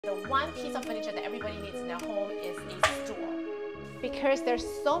The one piece of furniture that everybody needs in their home is a stool. Because there's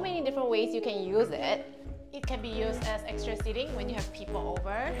so many different ways you can use it. It can be used as extra seating when you have people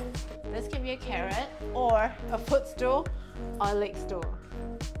over. This can be a carrot, or a footstool, or a leg stool.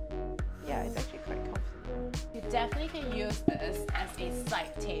 Yeah, it's actually quite comfortable. You definitely can use this as a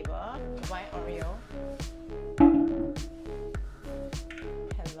side table. White Oreo.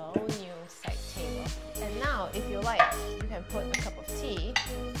 Hello, new side table. And now, if you like, you can put a cup of tea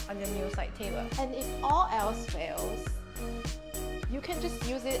on your new side table. And if all else fails, you can just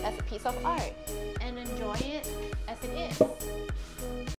use it as a piece of art and enjoy it as it is.